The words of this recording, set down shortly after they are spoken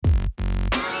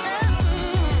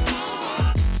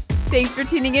Thanks for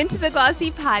tuning in to the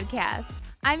Glossy Podcast.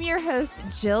 I'm your host,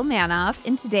 Jill Manoff,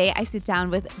 and today I sit down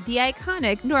with the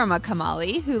iconic Norma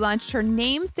Kamali, who launched her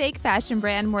namesake fashion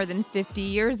brand more than 50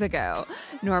 years ago.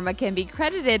 Norma can be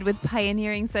credited with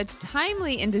pioneering such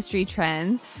timely industry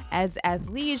trends as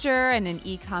athleisure and an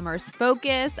e-commerce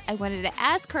focus. I wanted to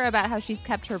ask her about how she's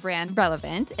kept her brand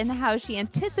relevant and how she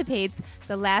anticipates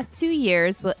the last 2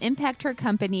 years will impact her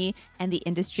company and the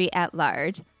industry at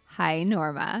large. Hi,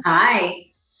 Norma. Hi.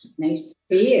 Nice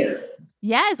to see you.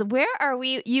 Yes. Where are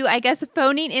you, I guess,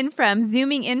 zooming in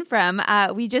from?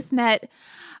 We just met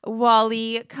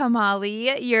Wally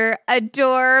Kamali, your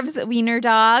adorbs wiener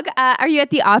dog. Are you at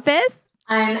the office?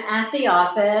 I'm at the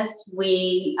office.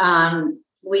 We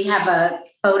have a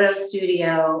photo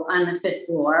studio on the 5th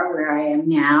floor where I am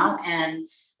now. And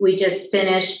we just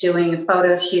finished doing a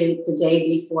photo shoot the day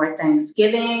before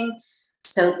Thanksgiving.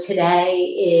 So today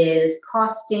is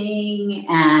costing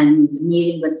and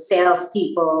meeting with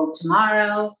salespeople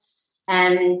tomorrow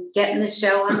and getting the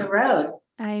show on the road.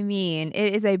 I mean,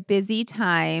 it is a busy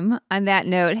time. On that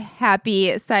note,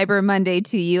 happy Cyber Monday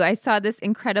to you. I saw this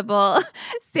incredible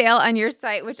sale on your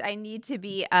site, which I need to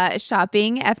be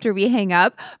shopping after we hang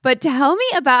up. But tell me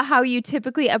about how you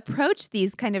typically approach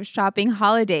these kind of shopping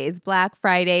holidays, Black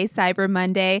Friday, Cyber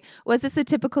Monday. Was this a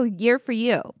typical year for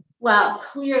you? Well,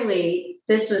 clearly,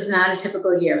 this was not a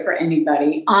typical year for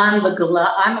anybody on the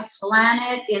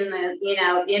planet,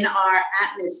 in our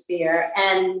atmosphere,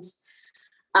 and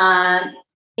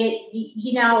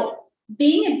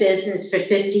being in business for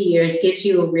 50 years gives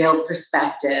you a real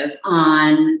perspective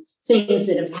on things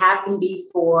that have happened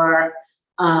before,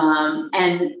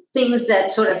 and things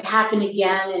that sort of happen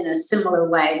again in a similar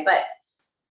way. But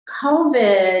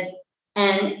COVID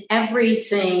and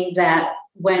everything that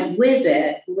went with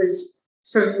it was,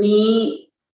 for me,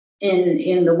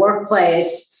 in the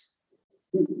workplace,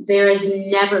 there has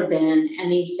never been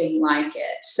anything like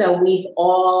it. So we've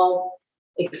all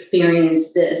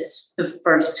experienced this the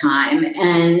first time,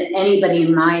 and anybody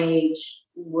my age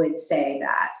would say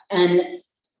that. And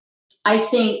I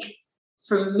think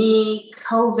for me,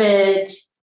 COVID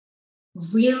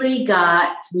really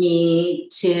got me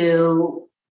to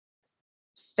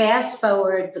fast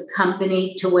forward the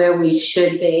company to where we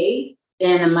should be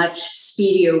in a much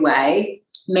speedier way,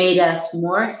 made us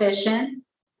more efficient,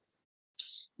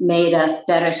 made us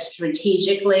better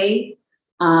strategically.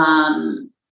 The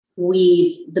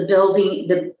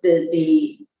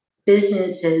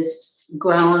business has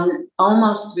grown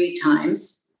almost 3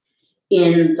 times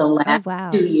in the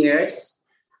last 2 years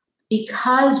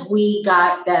because we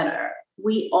got better.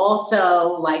 We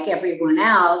also, like everyone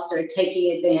else, are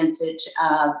taking advantage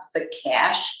of the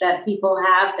cash that people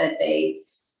have that they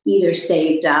either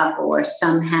saved up or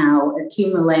somehow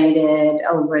accumulated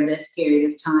over this period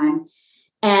of time.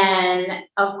 And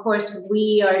of course,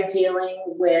 we are dealing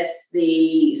with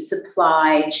the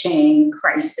supply chain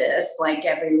crisis like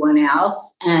everyone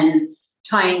else, and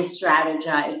trying to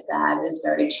strategize that is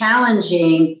very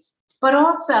challenging, but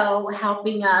also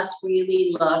helping us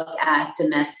really look at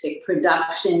domestic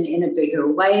production in a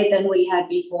bigger way than we had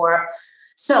before.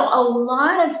 So a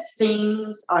lot of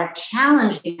things are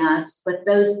challenging us, but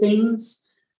those things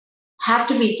have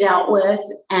to be dealt with.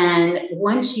 And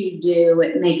once you do,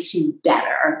 it makes you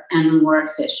better and more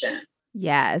efficient.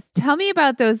 Yes. Tell me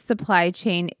about those supply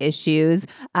chain issues.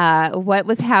 What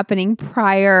was happening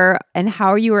prior and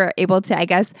how you were able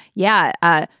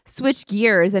to, switch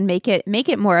gears and make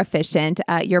it more efficient,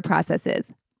 your processes?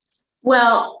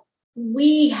 Well,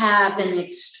 we have an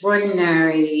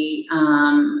extraordinary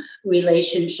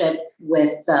relationship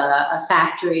with a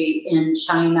factory in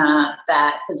China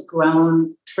that has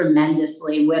grown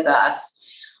tremendously with us.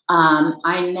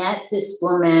 I met this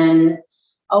woman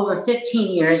over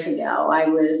 15 years ago.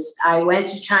 I went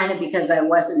to China because I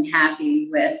wasn't happy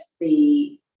with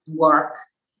the work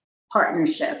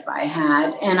partnership I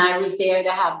had. And I was there to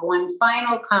have one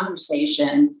final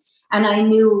conversation. And I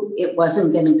knew it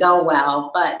wasn't going to go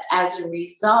well. But as a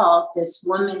result, this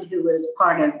woman who was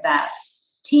part of that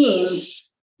team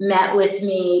met with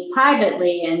me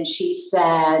privately. And she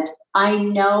said, I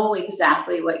know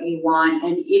exactly what you want.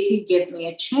 And if you give me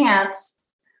a chance,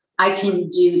 I can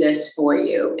do this for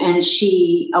you. And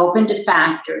she opened a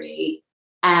factory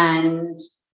and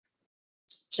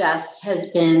just has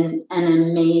been an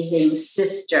amazing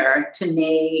sister to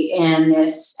me in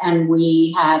this. And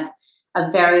we have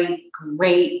a very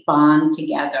great bond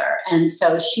together. And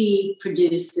so she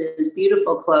produces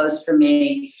beautiful clothes for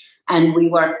me, and we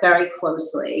work very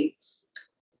closely.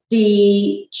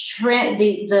 the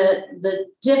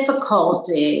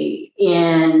difficulty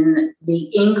in the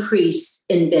increase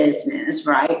in business,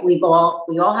 right? We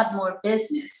all have more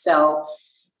business. So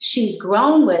she's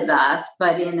grown with us,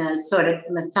 but in a sort of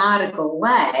methodical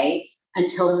way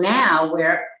until now,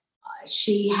 where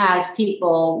she has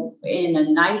people in a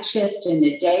night shift and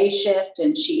a day shift,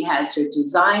 and she has her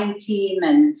design team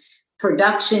and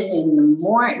production in the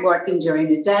morning working during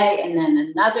the day, and then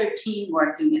another team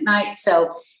working at night.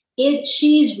 So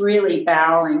she's really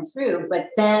barreling through, but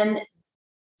then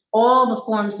all the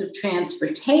forms of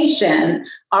transportation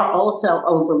are also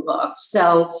overbooked.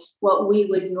 So what we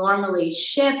would normally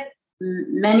ship,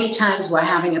 many times we're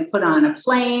having to put on a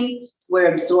plane.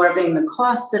 We're absorbing the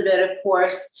cost of it, of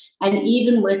course. And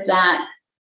even with that,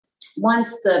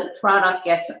 once the product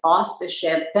gets off the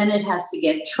ship, then it has to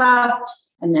get trucked.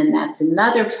 And then that's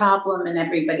another problem. And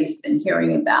everybody's been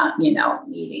hearing about,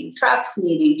 needing trucks,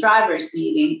 needing drivers,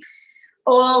 needing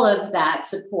all of that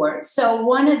support. So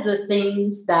one of the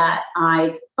things that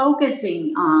I'm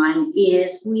focusing on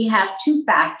is we have 2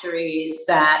 factories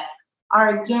that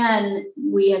are, again,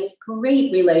 we have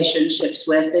great relationships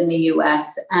with in the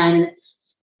US. And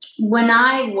when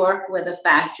I work with a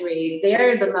factory,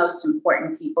 they're the most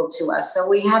important people to us. So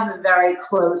we have a very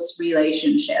close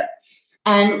relationship.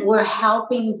 And we're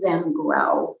helping them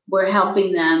grow. We're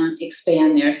helping them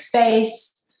expand their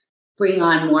space, bring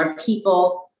on more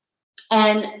people.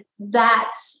 And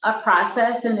that's a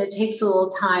process, and it takes a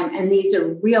little time. And these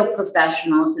are real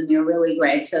professionals, and they're really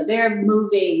great. So they're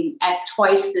moving at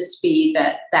twice the speed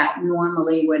that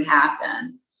normally would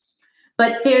happen.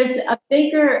 But there's a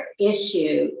bigger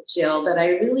issue, Jill, that I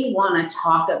really want to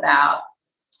talk about,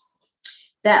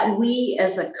 that we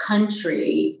as a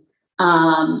country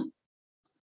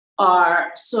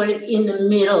are sort of in the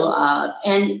middle of,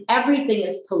 and everything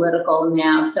is political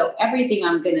now. So everything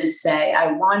I'm going to say,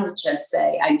 I want to just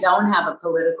say, I don't have a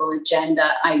political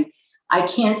agenda. I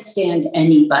can't stand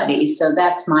anybody. So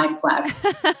that's my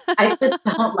platform. I just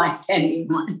don't like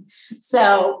anyone.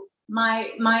 So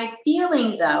my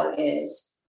feeling, though,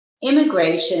 is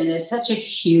immigration is such a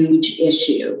huge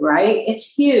issue, right?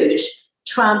 It's huge.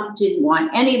 Trump didn't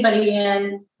want anybody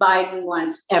in. Biden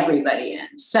wants everybody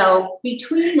in. So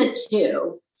between the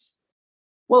two,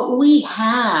 what we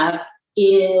have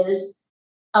is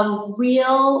a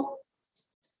real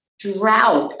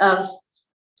drought of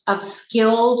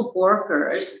skilled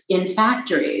workers in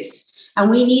factories. And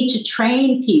we need to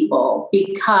train people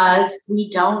because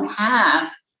we don't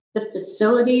have the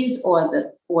facilities or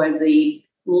the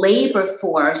labor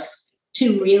force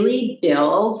to really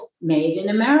build Made in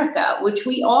America, which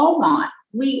we all want.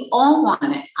 We all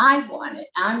want it. I want it.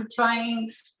 I'm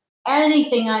trying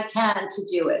anything I can to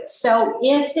do it. So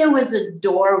if there was a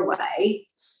doorway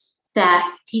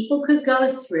that people could go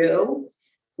through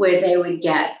where they would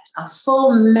get a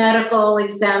full medical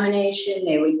examination,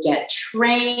 they would get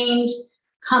trained,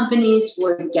 companies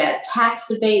would get tax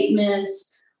abatements,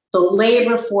 the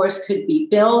labor force could be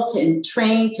built and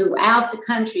trained throughout the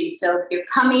country. So if you're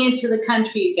coming into the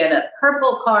country, you get a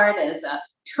purple card as a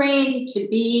trained to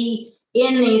be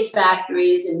in these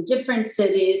factories in different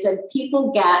cities, and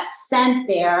people get sent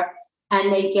there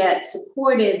and they get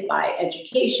supported by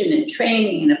education and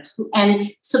training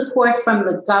and support from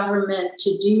the government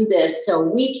to do this so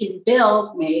we can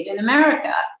build Made in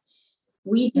America.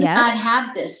 We do not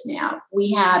have this now.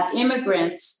 We have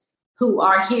immigrants who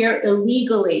are here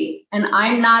illegally, and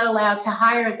I'm not allowed to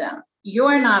hire them.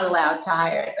 You're not allowed to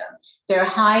hire them. They're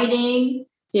hiding.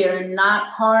 They're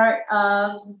not part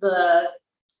of the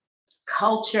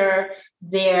culture.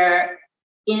 They're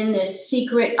in this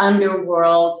secret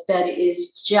underworld that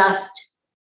is just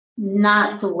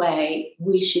not the way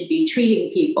we should be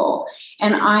treating people.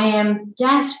 And I am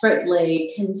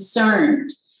desperately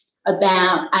concerned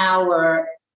about our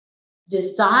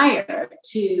desire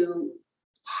to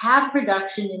have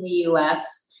production in the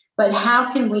US, but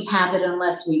how can we have it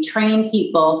unless we train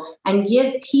people and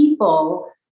give people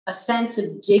a sense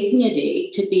of dignity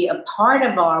to be a part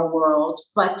of our world,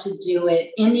 but to do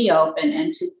it in the open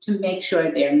and to make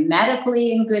sure they're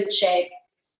medically in good shape,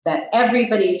 that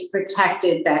everybody's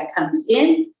protected that comes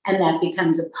in and that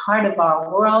becomes a part of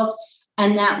our world,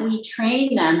 and that we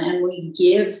train them and we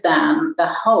give them the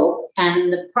hope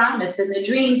and the promise and the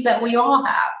dreams that we all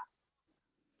have.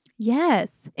 Yes.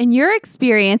 In your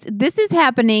experience, this is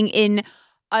happening in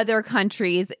other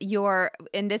countries.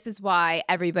 And this is why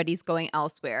everybody's going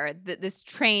elsewhere. This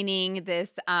training,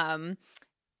 this, I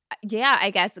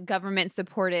guess government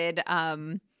supported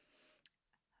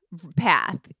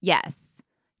path. Yes.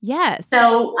 Yes.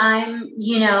 So I'm,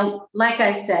 like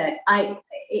I said,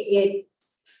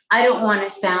 I don't want to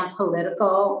sound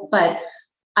political, but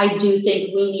I do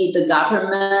think we need the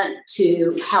government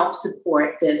to help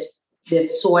support this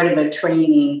sort of a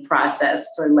training process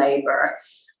for labor.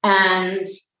 And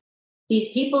these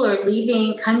people are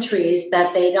leaving countries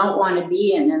that they don't want to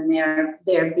be in, and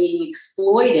they're being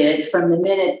exploited from the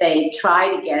minute they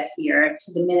try to get here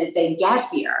to the minute they get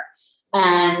here.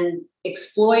 And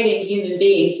exploiting human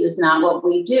beings is not what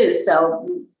we do. So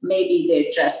maybe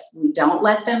we don't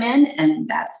let them in, and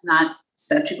that's not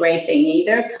such a great thing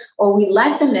either. Or we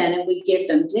let them in and we give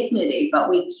them dignity, but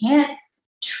we can't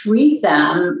treat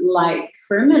them like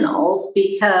criminals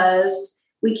because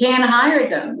we can't hire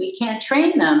them. We can't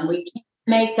train them. We can't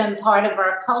make them part of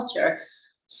our culture.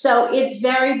 So it's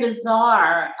very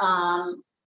bizarre.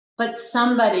 But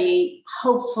somebody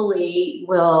hopefully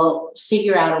will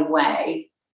figure out a way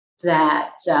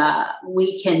that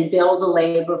we can build a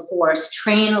labor force,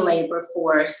 train a labor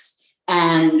force,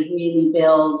 and really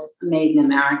build Made in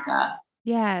America.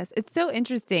 Yes, it's so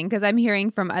interesting because I'm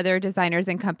hearing from other designers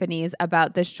and companies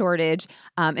about the shortage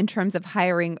in terms of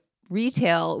hiring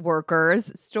retail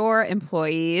workers, store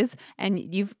employees, and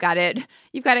you've got it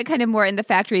kind of more in the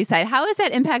factory side. How is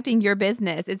that impacting your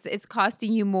business? It's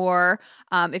costing you more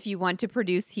if you want to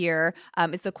produce here.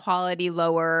 Is the quality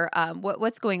lower?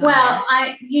 What's going on? Well,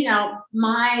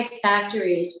 my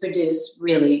factories produce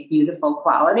really beautiful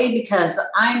quality because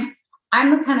I'm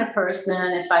the kind of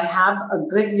person, if I have a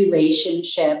good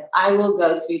relationship, I will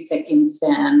go through thick and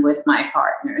thin with my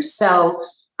partners. So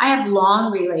I have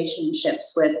long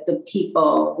relationships with the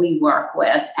people we work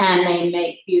with, and they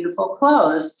make beautiful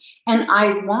clothes. And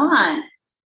I want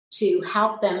to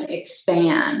help them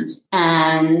expand.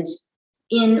 And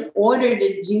in order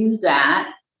to do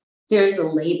that, there's a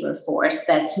labor force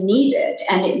that's needed,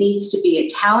 and it needs to be a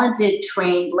talented,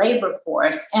 trained labor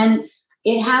force. And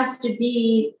it has to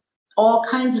be all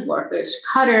kinds of workers,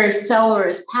 cutters,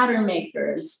 sewers, pattern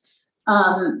makers.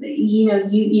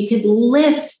 You could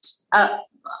list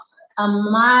a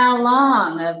mile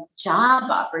long of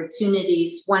job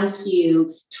opportunities once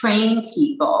you train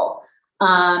people.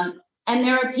 And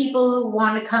there are people who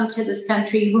want to come to this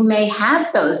country who may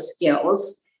have those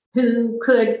skills, who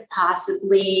could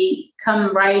possibly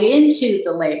come right into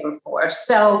the labor force.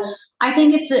 So I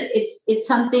think it's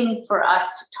something for us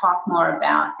to talk more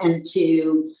about and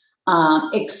to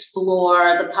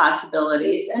explore the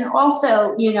possibilities. And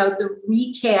also, the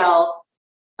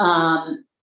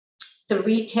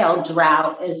retail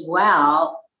drought as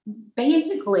well.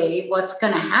 Basically, what's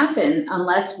going to happen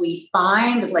unless we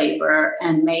find labor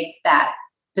and make that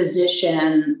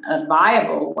position a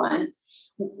viable one,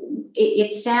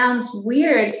 it sounds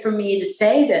weird for me to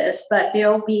say this, but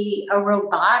there'll be a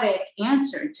robotic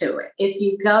answer to it. If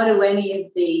you go to any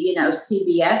of the,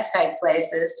 CVS type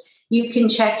places, you can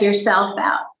check yourself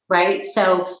out, right?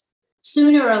 So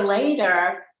sooner or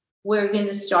later, we're going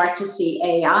to start to see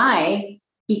AI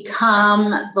become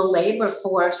the labor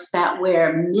force that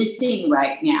we're missing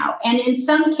right now. And in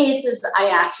some cases, I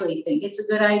actually think it's a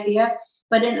good idea.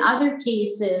 But in other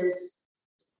cases,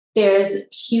 there's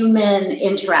human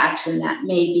interaction that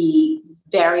may be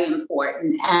very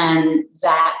important. And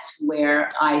that's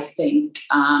where I think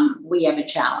we have a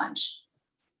challenge.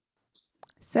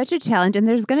 Such a challenge. And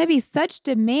there's going to be such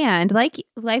demand, like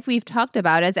we've talked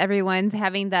about, as everyone's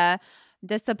having the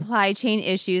supply chain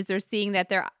issues. They're seeing that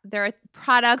their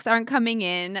products aren't coming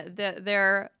in.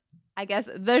 The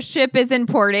ship is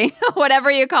importing, whatever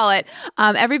you call it.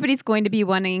 Everybody's going to be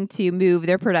wanting to move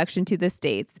their production to the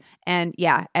States. And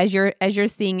yeah, as you're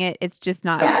seeing it, it's just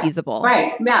not feasible.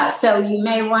 Right. Yeah. So you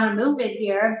may want to move it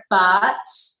here, but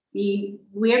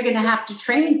we're going to have to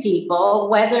train people,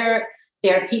 whether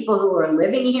there are people who are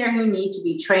living here who need to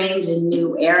be trained in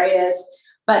new areas,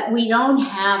 but we don't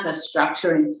have a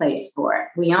structure in place for it.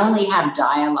 We only have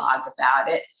dialogue about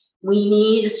it. We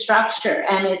need a structure,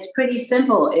 and it's pretty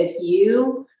simple. If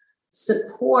you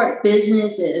support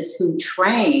businesses who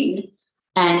train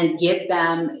and give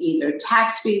them either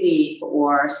tax relief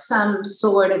or some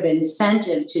sort of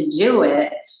incentive to do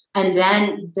it, and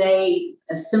then they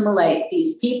assimilate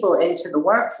these people into the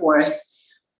workforce,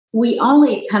 we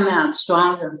only come out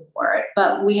stronger for it.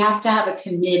 But we have to have a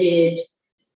committed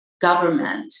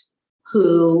government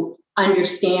who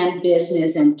understand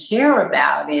business and care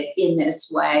about it in this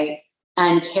way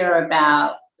and care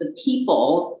about the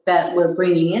people that we're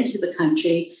bringing into the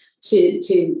country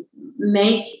to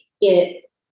make it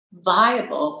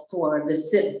viable for the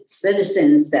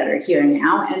citizens that are here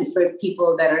now and for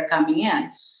people that are coming in.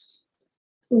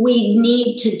 We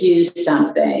need to do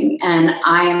something. And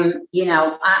I'm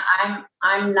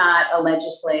not a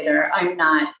legislator. I'm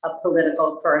not a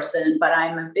political person, but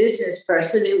I'm a business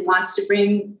person who wants to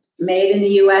bring made in the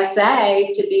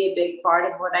USA to be a big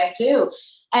part of what I do.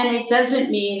 And it doesn't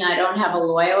mean I don't have a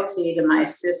loyalty to my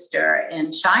sister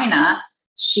in China.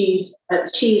 She's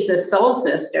a soul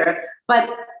sister, but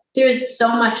there's so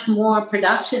much more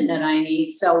production that I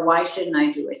need. So why shouldn't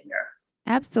I do it here?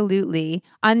 Absolutely.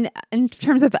 In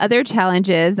terms of other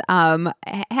challenges,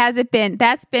 has it been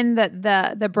that's been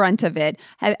the brunt of it?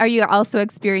 Are you also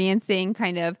experiencing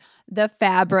kind of the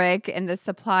fabric and the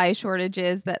supply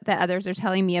shortages that others are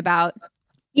telling me about?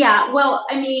 Yeah, well,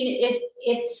 I mean,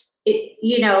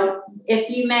 if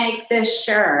you make this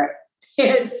shirt,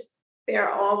 there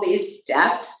are all these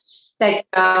steps that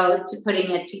go to putting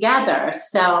it together.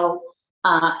 So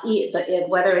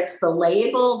whether it's the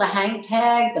label, the hang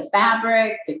tag, the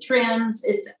fabric, the trims,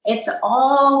 it's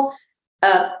all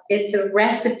it's a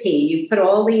recipe. You put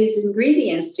all these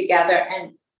ingredients together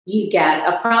and you get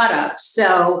a product.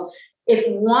 So if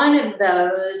one of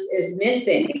those is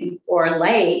missing or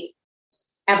late,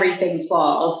 everything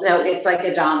falls. So it's like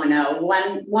a domino.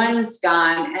 One's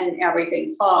gone and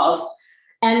everything falls.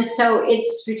 And so it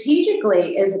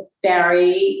strategically is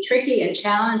very tricky and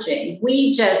challenging.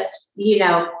 We just,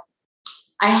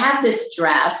 I have this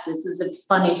dress. This is a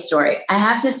funny story. I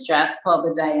have this dress called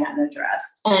the Diana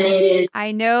dress. And it is.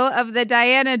 I know of the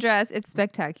Diana dress. It's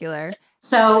spectacular.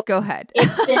 So go ahead.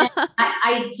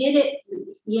 I did it,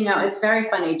 it's very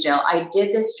funny, Jill. I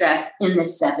did this dress in the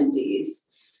 70s.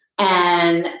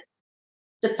 And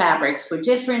the fabrics were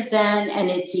different then,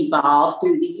 and it's evolved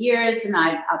through the years, and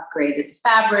I've upgraded the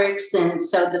fabrics. And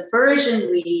so the version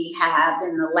we have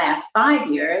in the last 5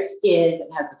 years is it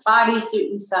has a bodysuit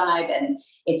inside, and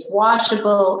it's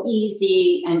washable,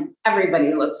 easy, and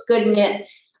everybody looks good in it.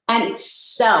 And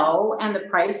the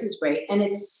price is great, and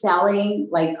it's selling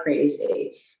like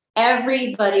crazy.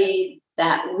 Everybody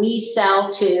that we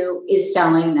sell to is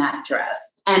selling that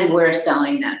dress, and we're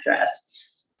selling that dress.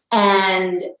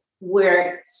 And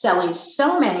we're selling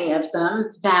so many of them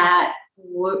that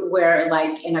we're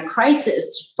like in a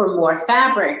crisis for more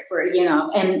fabric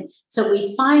and so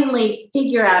we finally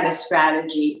figure out a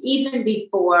strategy even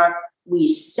before we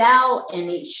sell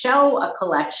and show a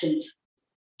collection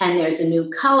and there's a new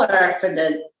color for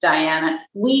the Diana.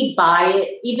 We buy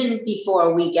it even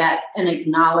before we get an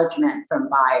acknowledgement from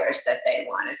buyers that they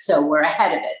want it. So we're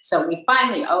ahead of it. So we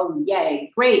finally, oh,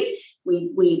 yay, great.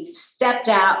 We stepped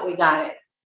out, we got it.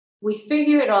 We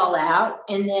figure it all out,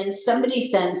 and then somebody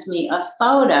sends me a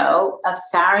photo of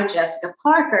Sarah Jessica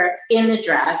Parker in the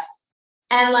dress.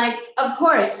 And of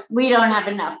course, we don't have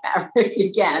enough fabric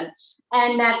again.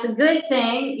 And that's a good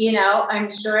thing.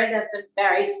 I'm sure that's a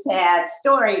very sad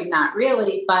story. Not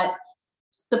really, but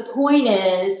the point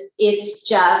is, it's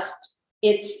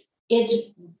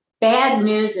bad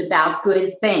news about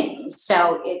good things.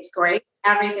 So it's great.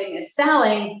 Everything is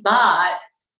selling, but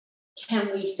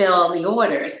can we fill the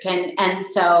orders? And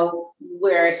so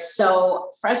we're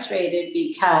so frustrated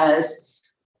because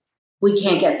we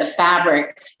can't get the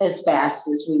fabric as fast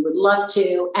as we would love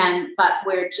to. But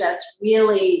we're just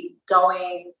really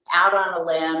going out on a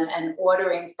limb and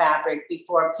ordering fabric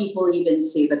before people even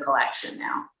see the collection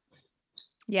now.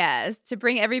 Yes, to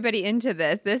bring everybody into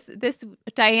this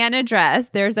Diana dress,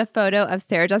 there's a photo of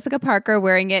Sarah Jessica Parker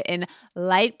wearing it in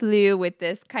light blue with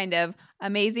this kind of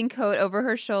amazing coat over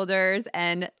her shoulders.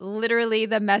 And literally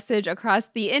the message across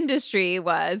the industry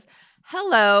was,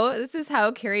 hello, this is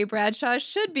how Carrie Bradshaw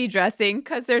should be dressing,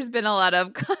 because there's been a lot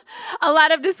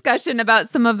of discussion about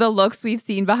some of the looks we've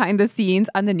seen behind the scenes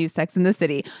on the new Sex and the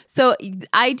City. So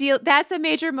that's a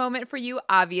major moment for you,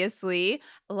 obviously.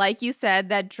 Like you said,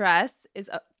 that dress is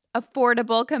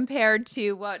affordable compared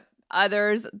to what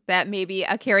others that maybe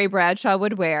a Carrie Bradshaw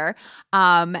would wear.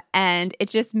 And it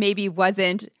just maybe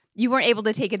you weren't able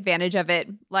to take advantage of it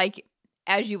like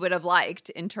as you would have liked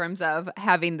in terms of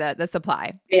having the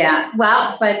supply. Yeah.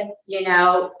 Well, but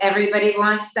everybody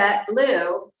wants that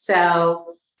blue.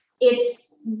 So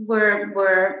we're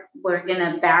going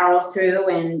to barrel through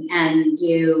and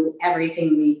do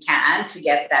everything we can to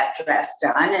get that dress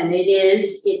done. And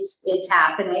it's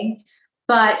happening.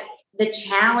 But the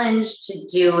challenge to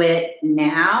do it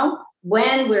now,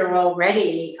 when we're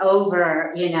already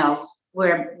over,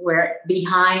 we're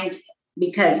behind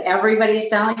because everybody's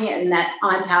selling it, and that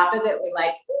on top of it, we're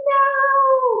like,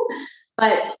 no.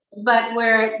 But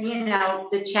we're,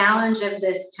 the challenge of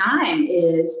this time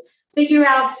is figure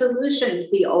out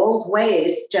solutions. The old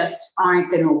ways just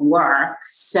aren't going to work.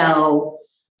 So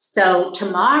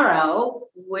tomorrow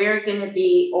we're going to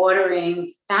be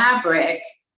ordering fabric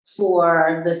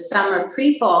for the summer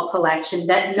pre-fall collection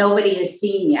that nobody has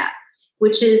seen yet,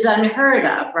 which is unheard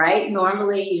of, right?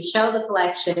 Normally you show the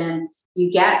collection You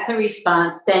get the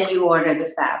response, then you order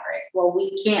the fabric. Well,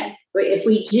 we can't, if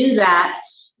we do that,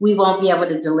 we won't be able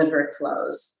to deliver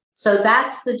clothes. So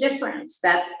that's the difference.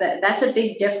 That's a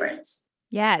big difference.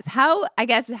 Yes. How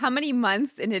many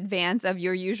months in advance of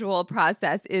your usual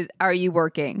process are you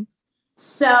working?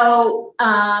 So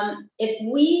if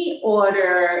we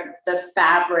order the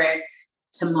fabric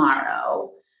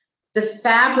tomorrow,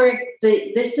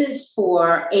 this is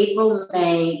for April,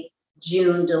 May,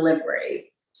 June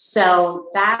delivery. So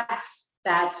that's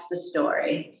the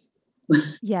story.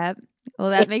 Yep. Well,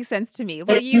 that makes sense to me.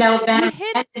 Well, end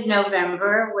of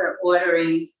November, we're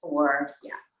ordering for,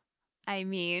 I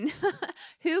mean,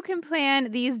 who can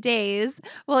plan these days?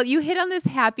 Well, you hit on this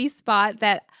happy spot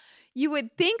that you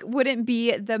would think wouldn't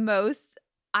be the most,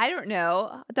 I don't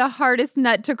know, the hardest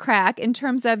nut to crack in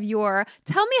terms of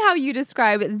tell me how you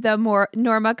describe the more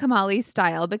Norma Kamali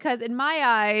style, because in my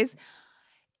eyes,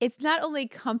 it's not only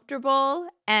comfortable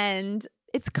and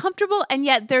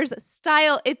yet there's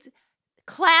style. It's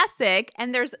classic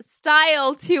and there's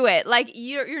style to it. Like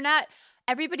you're not,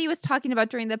 everybody was talking about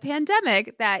during the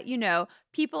pandemic that,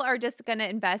 people are just going to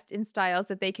invest in styles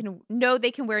that they can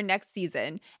wear next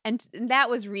season. And that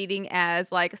was reading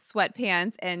as like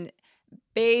sweatpants and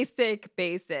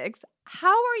basics. How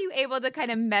are you able to kind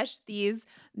of mesh these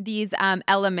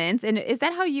elements? And is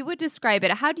that how you would describe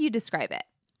it? How do you describe it?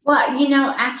 Well,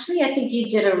 actually, I think you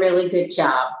did a really good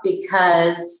job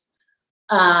because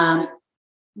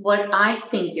what I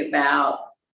think about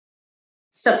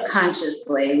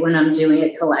subconsciously when I'm doing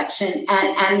a collection,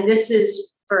 and this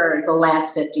is for the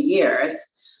last 50 years,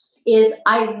 is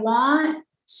I want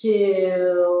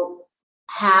to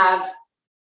have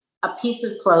a piece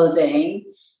of clothing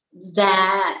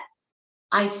that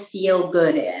I feel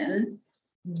good in,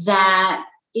 that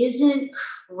isn't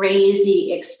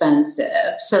crazy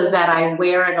expensive, so that I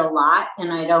wear it a lot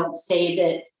and I don't save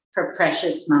it for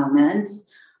precious moments.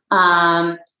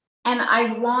 And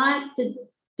I want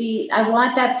I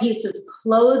want that piece of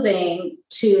clothing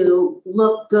to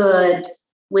look good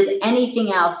with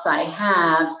anything else I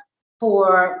have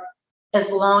for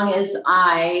as long as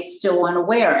I still want to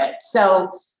wear it.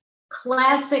 So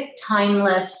classic,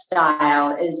 timeless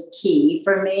style is key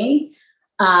for me.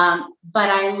 But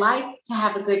I like to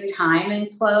have a good time in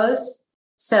clothes.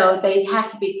 So they have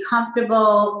to be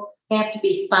comfortable. They have to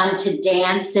be fun to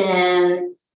dance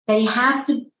in. They have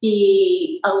to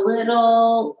be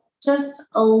just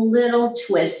a little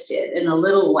twisted in a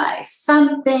little way,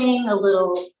 something a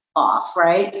little off,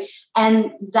 right?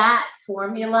 And that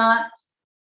formula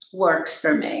works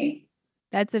for me.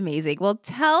 That's amazing. Well,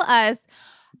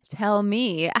 tell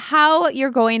me how you're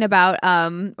going about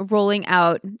rolling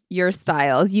out your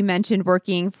styles. You mentioned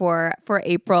working for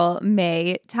April,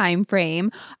 May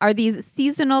timeframe. Are these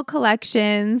seasonal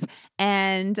collections?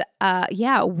 And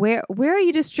where are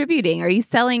you distributing? Are you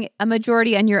selling a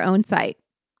majority on your own site?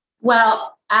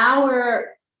 Well,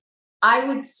 I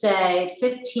would say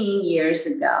 15 years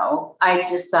ago,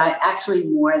 actually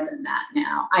more than that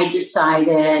now, I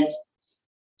decided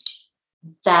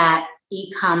that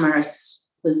e-commerce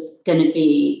was going to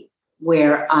be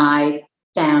where I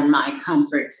found my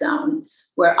comfort zone,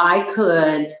 where I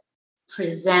could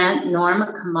present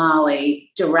Norma Kamali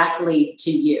directly to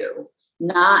you,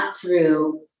 not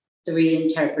through 3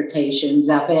 interpretations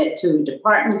of it, through a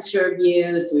department store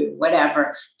view, through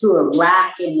whatever, through a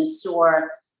rack in a store.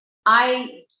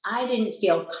 I didn't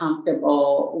feel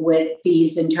comfortable with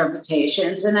these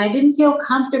interpretations, and I didn't feel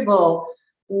comfortable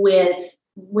with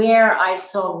where I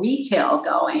saw retail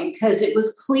going, because it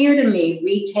was clear to me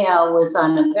retail was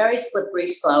on a very slippery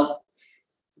slope,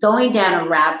 going down a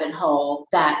rabbit hole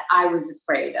that I was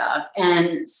afraid of.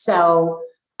 And so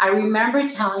I remember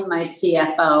telling my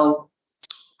CFO,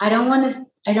 I don't want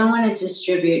to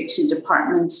distribute to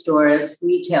department stores,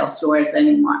 retail stores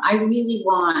anymore. I really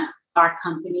want our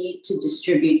company to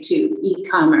distribute to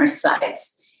e-commerce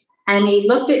sites. And he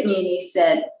looked at me and he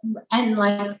said, and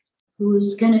like,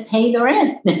 who's going to pay the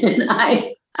rent? And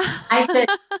I said,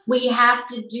 we have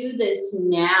to do this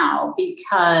now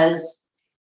because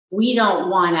we don't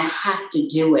want to have to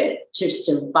do it to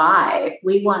survive.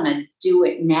 We want to do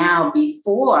it now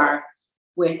before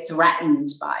we're threatened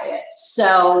by it.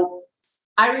 So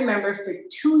I remember for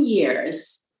 2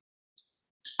 years,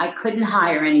 I couldn't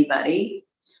hire anybody.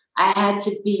 I had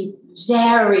to be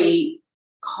very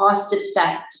cost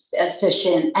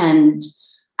efficient, and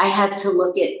I had to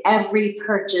look at every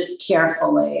purchase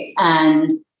carefully,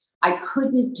 and I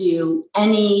couldn't do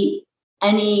any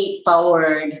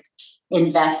forward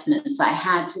investments. I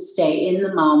had to stay in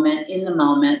the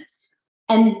moment.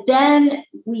 And then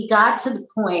we got to the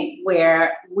point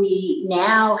where we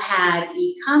now had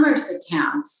e-commerce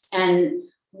accounts, and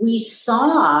we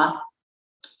saw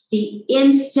the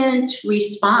instant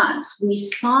response. We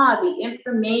saw the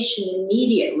information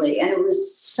immediately, and it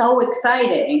was so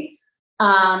exciting.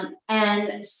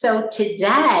 And so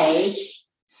today,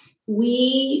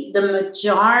 the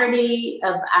majority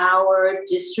of our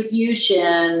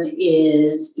distribution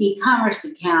is e-commerce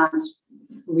accounts,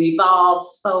 Revolve,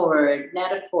 Forward,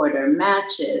 Net-a-Porter,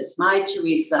 Matches, My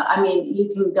Teresa. I mean, you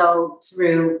can go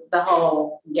through the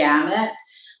whole gamut.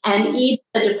 And even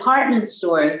the department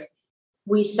stores,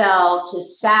 we sell to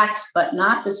Saks, but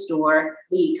not the store,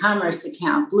 the e-commerce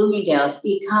account, Bloomingdale's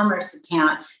e-commerce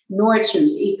account,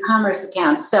 Nordstrom's e-commerce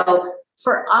account. So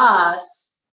for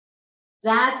us,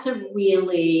 that's a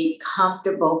really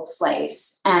comfortable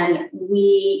place. And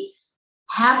we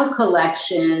have a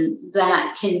collection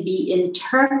that can be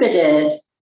interpreted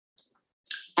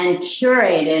and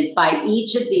curated by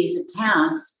each of these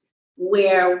accounts,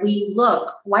 where we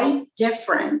look quite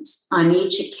different on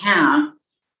each account,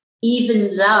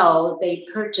 even though they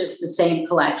purchase the same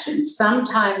collection.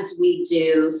 Sometimes we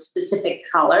do specific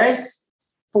colors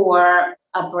for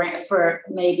a brand, for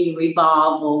maybe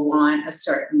Revolve will want a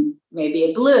certain, maybe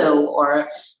a blue, or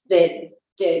the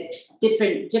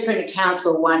different accounts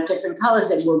will want different colors,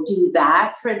 and we'll do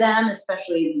that for them.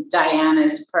 Especially Diana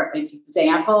is a perfect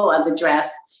example of a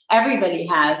dress everybody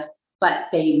has, but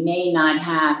they may not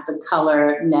have the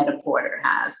color Net-a-Porter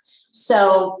has.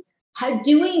 So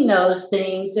doing those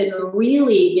things and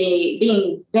really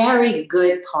being very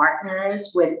good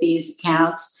partners with these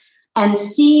accounts and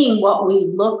seeing what we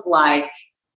look like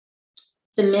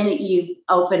the minute you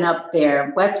open up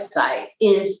their website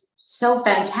is so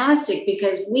fantastic,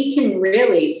 because we can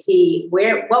really see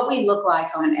what we look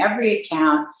like on every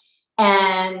account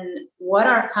and what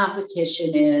our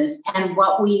competition is and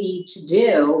what we need to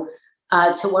do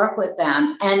to work with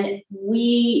them. And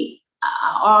we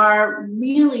are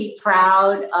really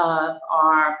proud of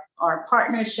our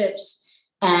partnerships,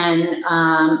 and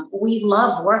we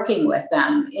love working with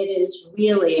them. It is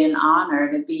really an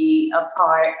honor to be a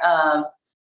part of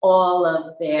all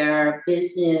of their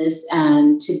business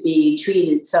and to be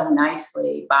treated so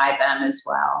nicely by them as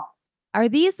well. Are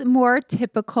these more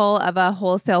typical of a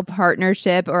wholesale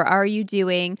partnership, or are you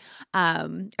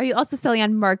also selling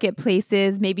on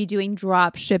marketplaces, maybe doing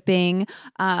drop shipping,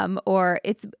 or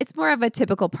it's more of a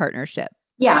typical partnership?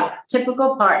 Yeah,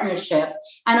 typical partnership.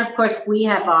 And of course, we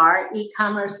have our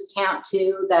e-commerce account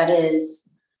too. That is,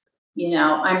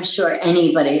 I'm sure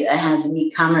anybody that has an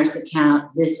e-commerce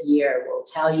account this year will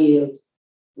tell you,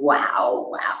 wow,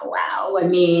 wow, wow. I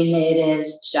mean, it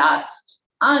is just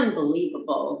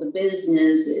unbelievable. The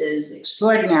business is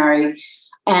extraordinary.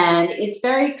 And it's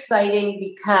very exciting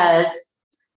because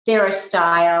there are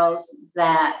styles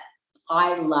that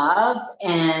I love,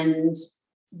 and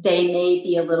they may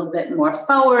be a little bit more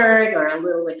forward or a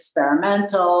little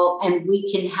experimental, and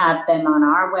we can have them on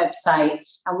our website,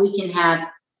 and we can have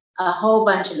a whole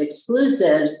bunch of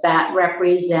exclusives that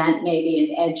represent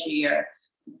maybe an edgier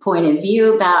point of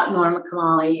view about Norma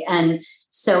Kamali. And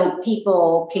so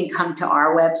people can come to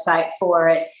our website for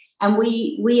it. And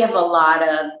we have a lot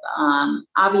of,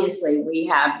 obviously we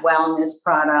have wellness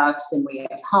products, and we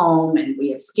have home, and we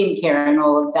have skincare and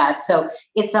all of that. So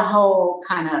it's a whole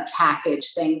kind of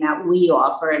package thing that we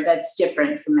offer that's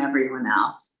different from everyone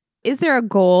else. Is there a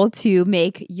goal to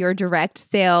make your direct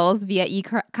sales via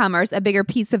e-commerce a bigger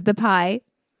piece of the pie?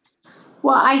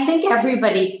 Well, I think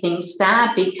everybody thinks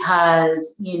that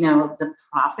because, the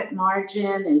profit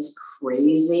margin is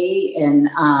crazy and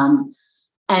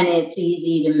it's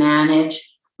easy to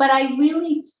manage. But I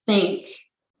really think,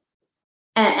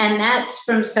 and that's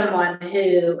from someone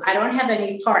who, I don't have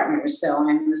any partners, so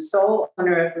I'm the sole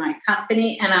owner of my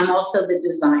company, and I'm also the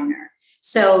designer.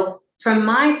 So from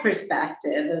my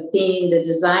perspective of being the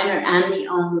designer and the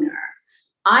owner,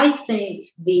 I think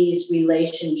these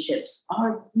relationships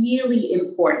are really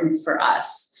important for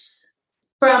us.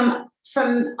 From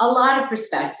a lot of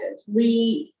perspectives,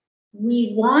 we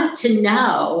want to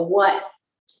know what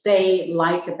they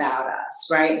like about us,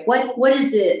 right? What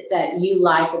is it that you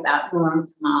like about Norma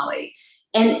Kamali?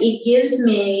 And it gives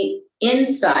me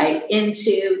insight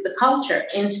into the culture,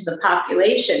 into the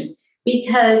population,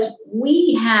 because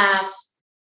we have,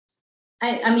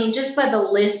 I mean, just by the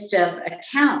list of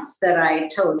accounts that I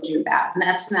told you about, and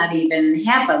that's not even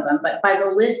half of them, but by the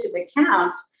list of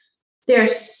accounts, they're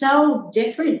so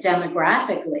different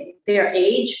demographically. Their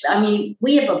age, I mean,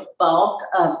 we have a bulk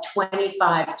of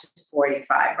 25 to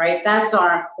 45, right? That's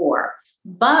our core.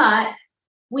 But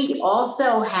we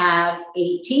also have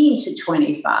 18 to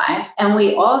 25, and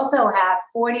we also have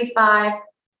 45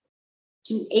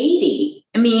 to 80.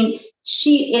 I mean,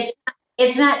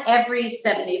 it's not every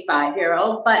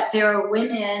 75-year-old, but there are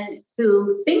women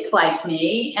who think like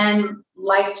me and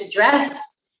like to dress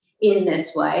in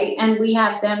this way, and we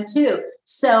have them too.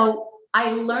 So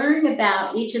I learn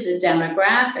about each of the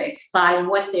demographics by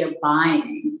what they're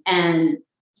buying and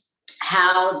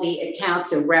how the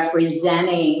accounts are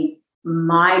representing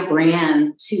my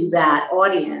brand to that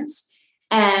audience.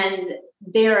 And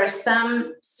there are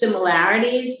some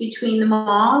similarities between them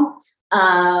all.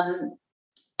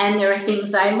 And there are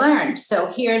things I learned. So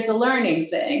here's a learning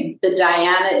thing. The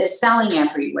Diana is selling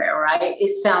everywhere, right?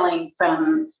 It's selling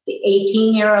from the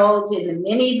 18-year-old in the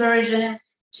mini version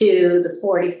to the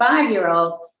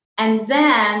 45-year-old. And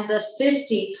then the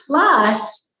 50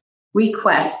 plus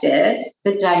requested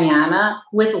the Diana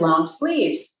with long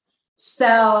sleeves. So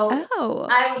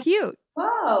I was cute.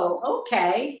 Whoa,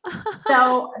 okay.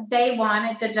 So they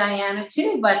wanted the Diana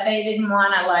too, but they didn't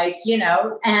want to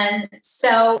and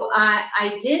so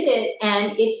I did it,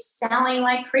 and it's selling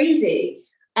like crazy.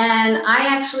 And I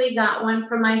actually got one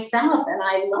for myself, and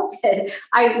I love it.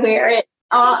 I wear it.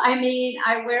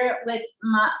 I wear it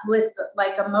with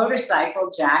like a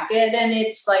motorcycle jacket, and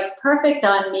it's like perfect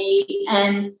on me.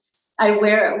 And I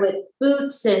wear it with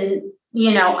boots, and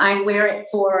I wear it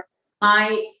for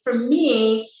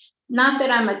me. Not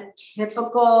that I'm a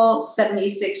typical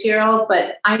 76-year-old,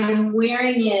 but I'm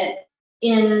wearing it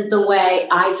in the way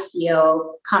I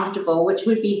feel comfortable, which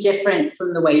would be different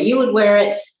from the way you would wear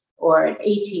it or an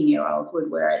 18-year-old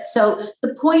would wear it. So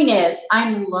the point is,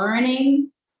 I'm learning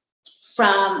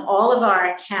from all of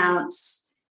our accounts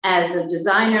as a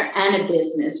designer and a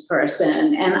business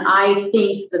person. And I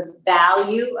think the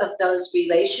value of those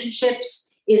relationships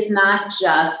is not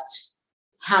just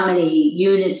how many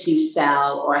units you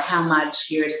sell or how much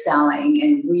you're selling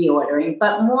and reordering,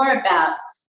 but more about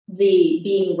the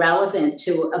being relevant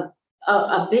to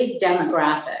a big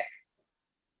demographic.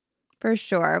 For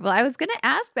sure. Well, I was going to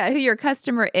ask that, who your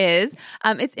customer is.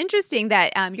 It's interesting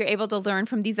that you're able to learn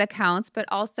from these accounts, but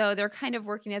also they're kind of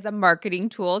working as a marketing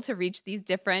tool to reach these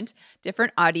different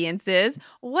audiences.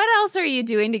 What else are you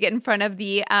doing to get in front of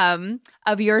the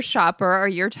of your shopper or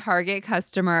your target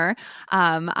customer?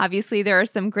 Obviously, there are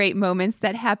some great moments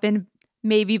that happen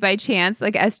maybe by chance,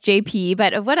 like SJP,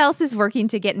 but what else is working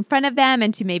to get in front of them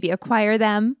and to maybe acquire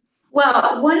them?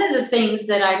 Well, one of the things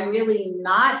that I'm really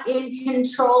not in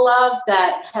control of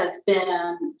that has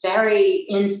been very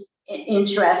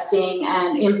interesting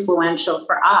and influential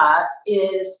for us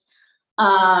is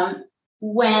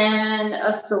when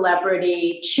a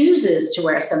celebrity chooses to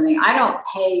wear something. I don't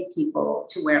pay people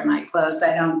to wear my clothes.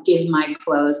 I don't give my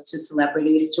clothes to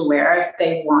celebrities to wear if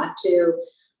they want to.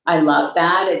 I love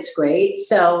that. It's great.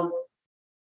 So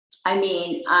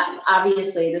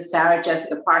obviously the Sarah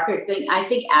Jessica Parker thing, I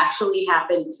think actually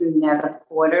happened through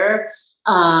Net-a-Porter.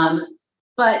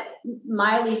 But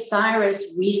Miley Cyrus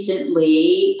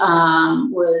recently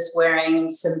was wearing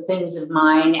some things of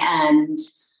mine and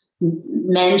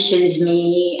mentioned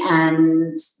me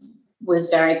and was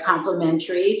very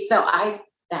complimentary. So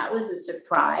that was a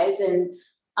surprise.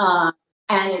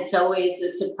 And it's always a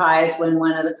surprise when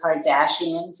one of the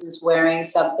Kardashians is wearing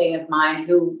something of mine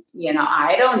who,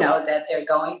 I don't know that they're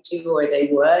going to, or they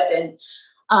would.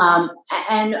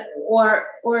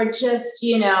 Or just,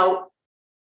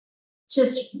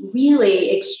 just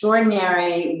really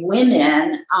extraordinary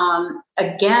women.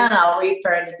 Again, I'll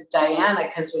refer to the Diana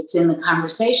because it's in the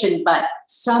conversation, but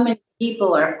so many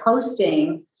people are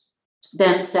posting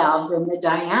themselves in the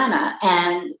Diana,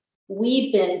 and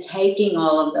we've been taking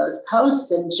all of those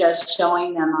posts and just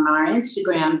showing them on our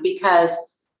Instagram because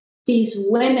these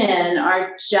women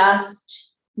are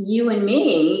just you and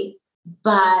me,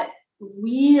 but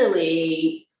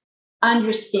really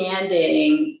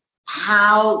understanding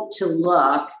how to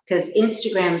look, because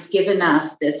Instagram's given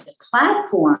us this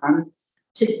platform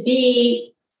to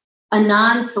be a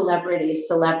non-celebrity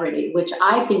celebrity, which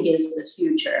I think is the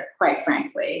future, quite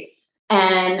frankly.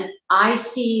 And I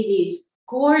see these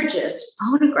gorgeous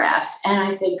photographs and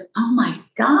I think, oh my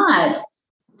God,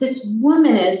 this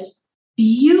woman is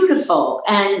beautiful.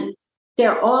 And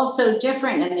they're all so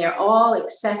different, and they're all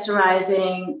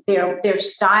accessorizing, they're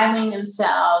styling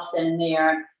themselves, and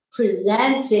they're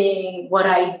presenting what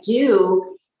I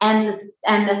do. And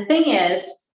the thing is,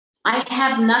 I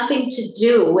have nothing to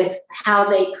do with how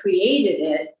they created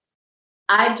it.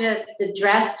 The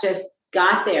dress just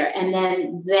got there. And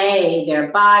then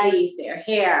their bodies, their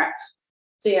hair,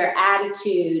 their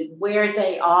attitude, where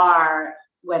they are,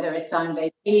 whether it's on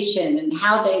vacation and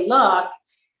how they look.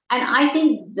 And I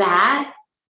think that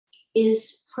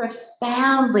is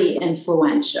profoundly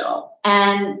influential.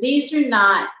 And these are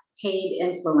not paid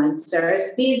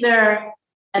influencers. These are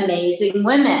amazing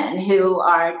women who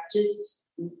are just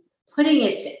putting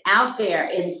it out there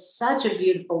in such a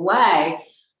beautiful way.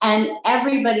 And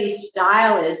everybody's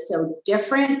style is so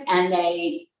different, and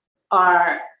they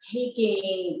are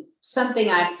taking something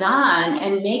I've done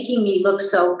and making me look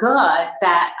so good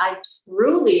that I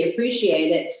truly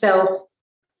appreciate it. So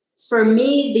for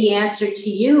me, the answer to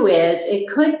you is it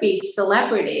could be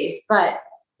celebrities, but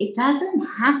it doesn't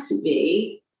have to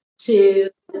be to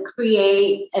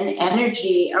create an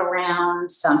energy around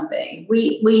something.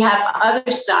 We have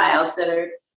other styles that are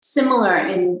similar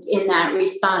in that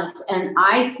response. And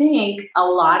I think a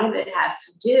lot of it has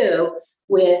to do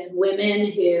with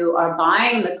women who are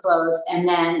buying the clothes and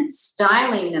then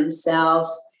styling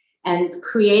themselves and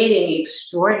creating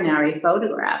extraordinary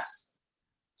photographs.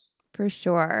 For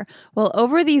sure. Well,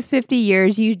 over these 50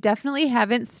 years, you definitely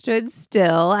haven't stood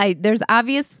still. There's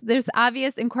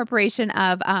obvious incorporation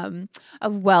of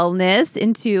wellness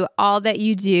into all that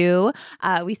you do.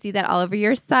 We see that all over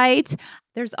your site.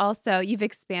 There's also, you've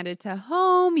expanded to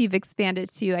home, you've expanded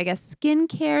to, I guess,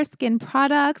 skincare, skin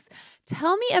products.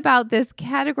 Tell me about this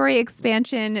category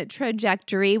expansion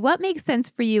trajectory. What makes sense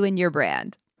for you and your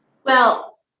brand?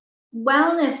 Well,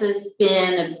 wellness has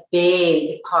been a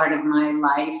big part of my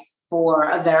life for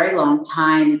a very long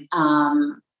time.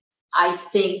 I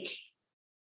think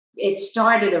it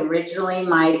started originally,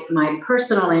 my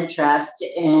personal interest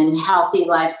in healthy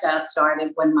lifestyle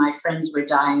started when my friends were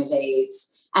dying of AIDS.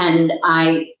 And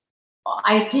I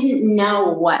didn't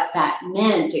know what that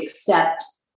meant, except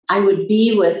I would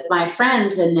be with my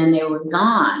friends and then they were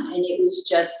gone. And it was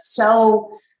just so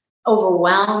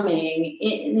overwhelming,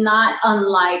 not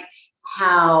unlike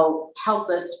how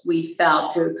helpless we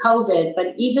felt through COVID,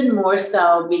 but even more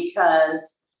so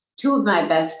because two of my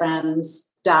best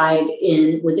friends died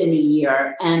within a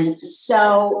year. And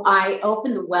so I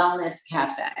opened the Wellness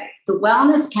Cafe. The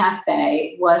Wellness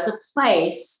Cafe was a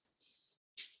place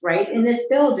right in this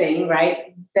building,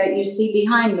 right, that you see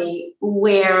behind me,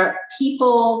 where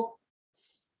people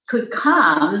could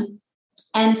come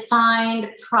and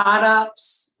find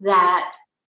products that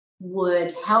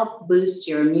would help boost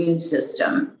your immune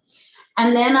system.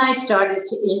 And then I started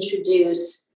to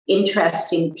introduce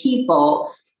interesting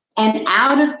people. And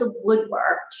out of the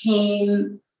woodwork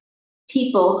came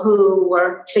people who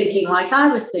were thinking like I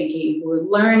was thinking, who were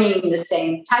learning the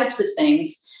same types of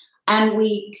things. And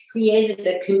we created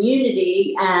a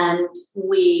community and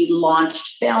we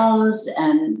launched films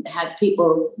and had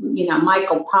people,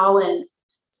 Michael Pollan,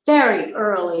 very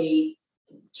early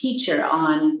teacher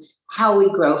on how we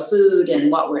grow food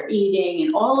and what we're eating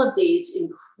and all of these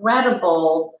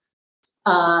incredible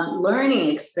learning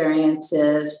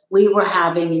experiences we were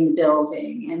having in the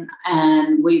building.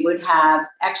 And we would have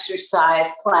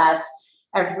exercise class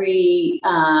every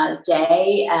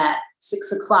day at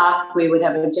 6:00. We would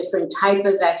have a different type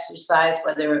of exercise,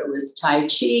 whether it was Tai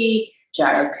Chi,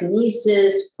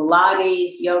 gyrokinesis,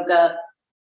 Pilates, yoga,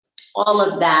 all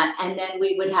of that. And then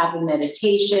we would have a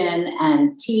meditation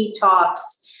and tea talks.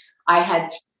 I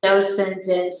had docents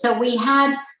in. So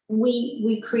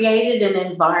we created an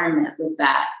environment with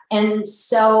that. And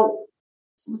so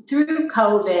through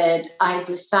COVID, I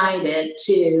decided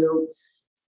to,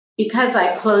 because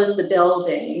I closed the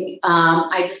building,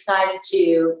 I decided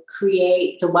to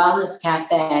create the Wellness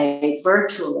Cafe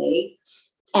virtually.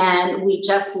 And we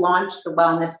just launched the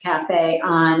Wellness Cafe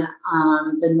on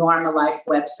the Norma Life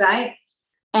website.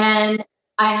 And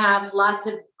I have lots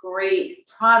of great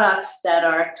products that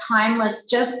are timeless,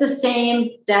 just the same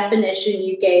definition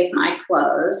you gave my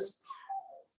clothes.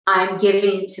 I'm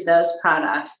giving to those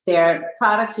products. They're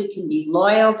products you can be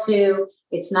loyal to.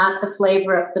 It's not the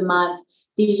flavor of the month.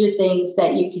 These are things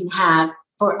that you can have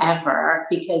forever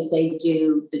because they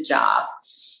do the job.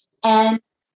 And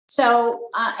so,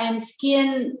 the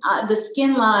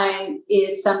skin line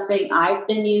is something I've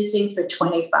been using for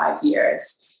 25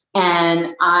 years.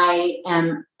 And I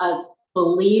am a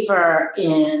believer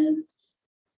in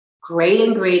great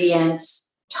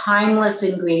ingredients, timeless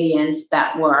ingredients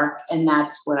that work. And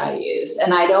that's what I use.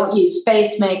 And I don't use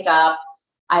face makeup.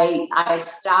 I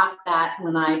stopped that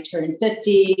when I turned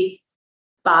 50.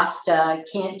 Basta,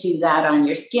 can't do that on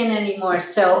your skin anymore.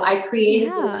 So I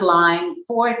created this line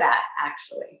for that,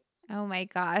 actually. Oh my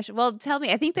gosh. Well, tell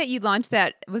me, I think that you launched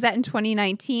that, was that in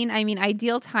 2019? I mean,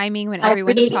 ideal timing when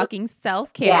everyone's talking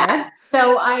self-care. Yeah.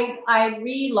 So I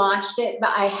relaunched it,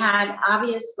 but I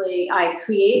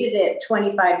created it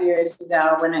 25 years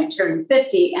ago when I turned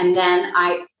 50. And then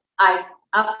I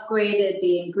upgraded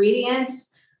the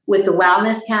ingredients with the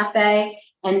Wellness Cafe.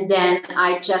 And then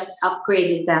I just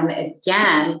upgraded them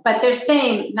again, but they're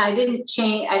same. I didn't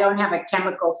change. I don't have a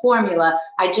chemical formula.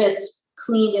 I just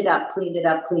cleaned it up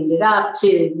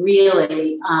to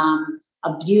really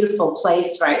a beautiful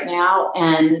place right now.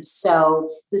 And so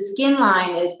the skin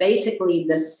line is basically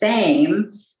the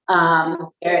same.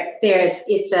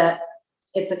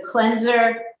 It's a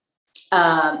cleanser,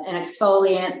 an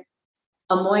exfoliant,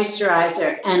 a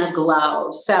moisturizer, and a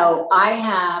glow. So I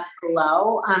have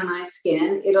glow on my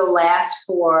skin. It'll last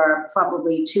for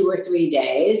probably 2 or 3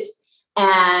 days,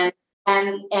 and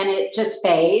it just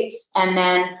fades. And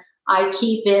then I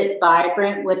keep it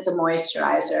vibrant with the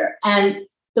moisturizer. And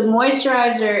the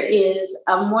moisturizer is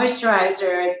a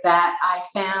moisturizer that I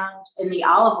found in the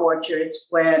olive orchards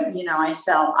where, I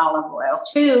sell olive oil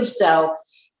too. So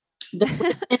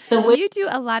you do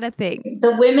a lot of things.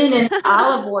 The women in the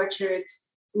olive orchards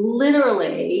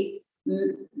literally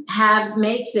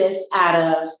make this out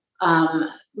of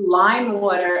lime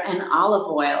water and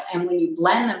olive oil. And when you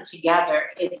blend them together,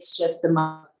 it's just the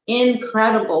most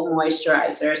incredible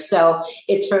moisturizer. So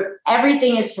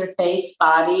everything is for face,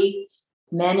 body,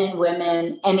 men and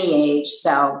women, any age.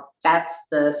 So that's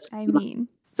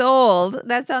sold.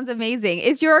 That sounds amazing.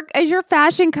 Is your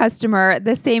fashion customer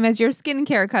the same as your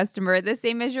skincare customer, the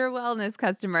same as your wellness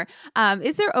customer?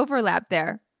 Is there overlap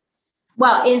there?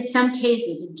 Well, in some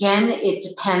cases, again, it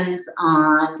depends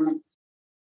on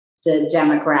the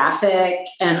demographic.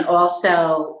 And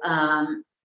also, I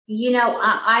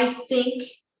think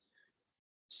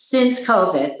since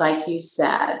COVID, like you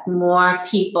said, more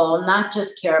people not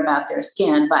just care about their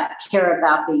skin, but care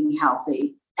about being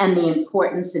healthy and the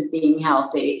importance of being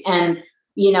healthy. And,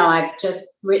 I've just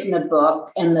written a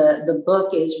book, and the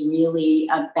book is really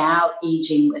about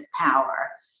aging with power.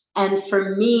 And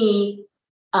for me,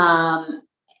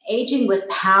 aging with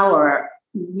power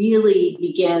really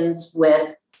begins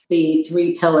with the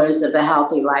 3 pillars of a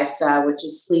healthy lifestyle, which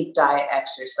is sleep, diet,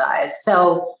 exercise.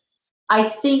 So I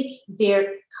think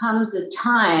there comes a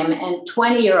time, and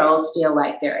 20-year-olds feel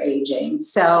like they're aging.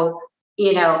 So,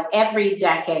 every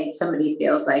decade somebody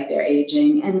feels like they're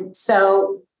aging. And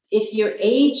so if you're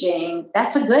aging,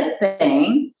 that's a good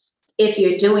thing if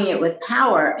you're doing it with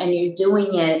power and you're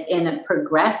doing it in a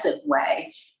progressive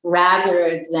way,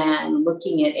 rather than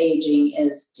looking at aging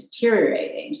as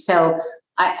deteriorating. So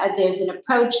there's an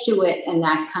approach to it, and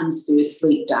that comes through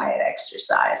sleep, diet,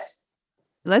 exercise.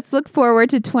 Let's look forward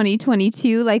to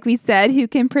 2022. Like we said, who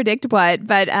can predict what?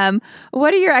 But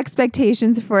what are your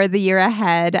expectations for the year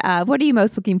ahead? What are you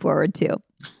most looking forward to?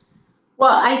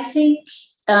 Well, I think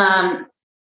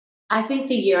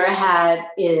the year ahead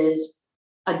is,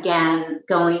 again,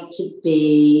 going to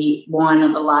be one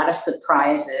of a lot of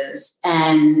surprises.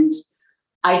 And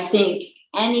I think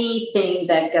anything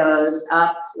that goes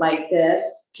up like this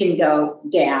can go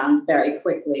down very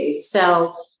quickly.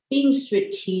 So being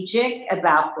strategic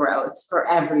about growth for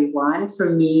everyone, for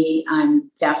me, I'm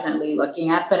definitely looking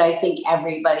at, but I think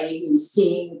everybody who's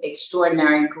seeing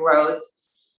extraordinary growth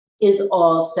is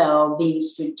also being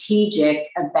strategic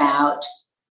about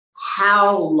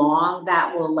how long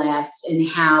that will last and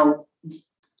how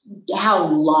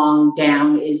long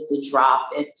down is the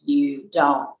drop if you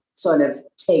don't sort of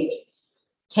take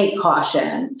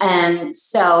caution. And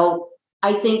so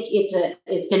I think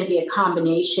it's going to be a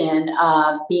combination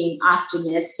of being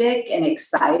optimistic and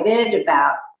excited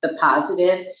about the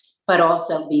positive, but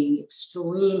also being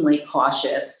extremely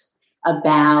cautious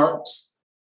about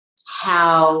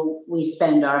how we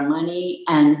spend our money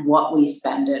and what we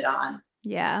spend it on.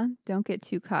 Yeah, don't get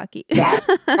too cocky. Yeah,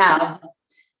 no,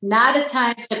 not a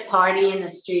time to party in the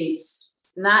streets.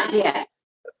 Not yet.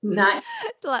 Not.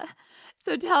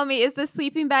 So tell me, is the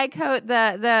sleeping bag coat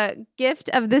the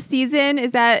gift of the season?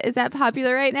 Is that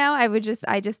popular right now? I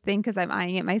just think because I'm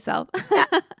eyeing it myself.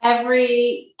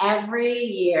 Every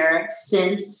year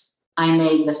since I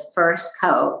made the first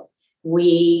coat,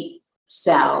 we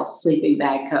sell sleeping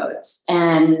bag coats,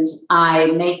 and I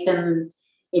make them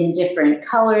in different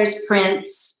colors,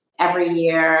 prints every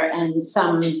year, and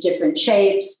some different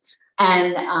shapes.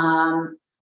 And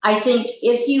I think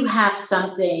if you have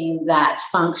something that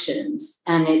functions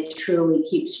and it truly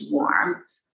keeps you warm,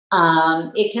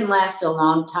 it can last a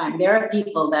long time. There are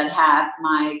people that have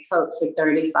my coat for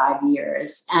 35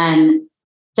 years and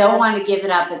don't want to give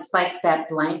it up. It's like that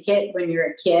blanket when you're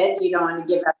a kid. You don't want to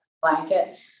give up the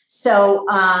blanket. So,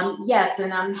 yes,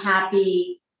 and I'm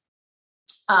happy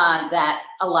that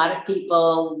a lot of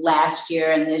people last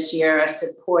year and this year are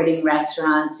supporting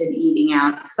restaurants and eating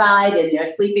outside in their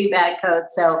sleeping bag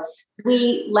coats. So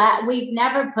we've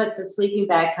never put the sleeping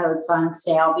bag coats on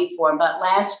sale before, but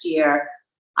last year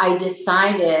I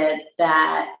decided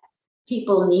that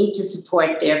people need to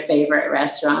support their favorite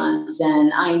restaurants.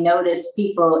 And I noticed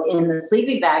people in the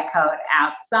sleeping bag coat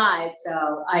outside.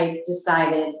 So I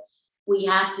decided we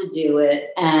have to do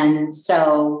it. And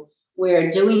so we're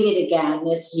doing it again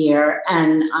this year.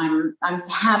 And I'm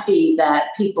happy that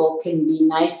people can be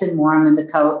nice and warm in the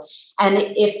coat. And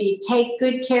if you take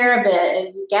good care of it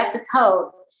and you get the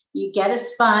coat, you get a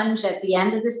sponge at the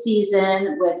end of the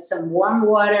season with some warm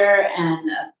water and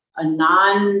a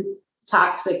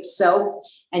non-toxic soap,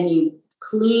 and you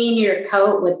clean your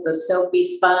coat with the soapy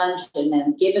sponge and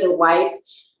then give it a wipe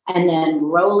and then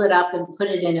roll it up and put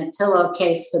it in a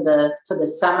pillowcase for the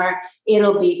summer.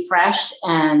 It'll be fresh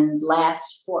and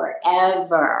last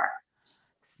forever.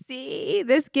 See,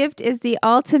 this gift is the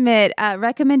ultimate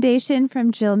recommendation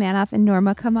from Jill Manoff and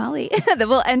Norma Kamali.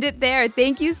 We'll end it there.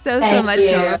 Thank you so much,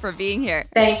 Norma, for being here.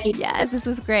 Thank you. Yes, this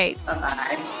was great.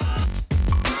 Bye-bye.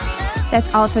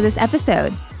 That's all for this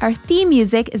episode. Our theme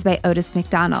music is by Otis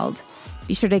McDonald.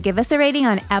 Be sure to give us a rating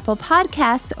on Apple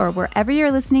Podcasts or wherever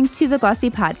you're listening to the Glossy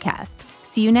Podcast.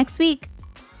 See you next week.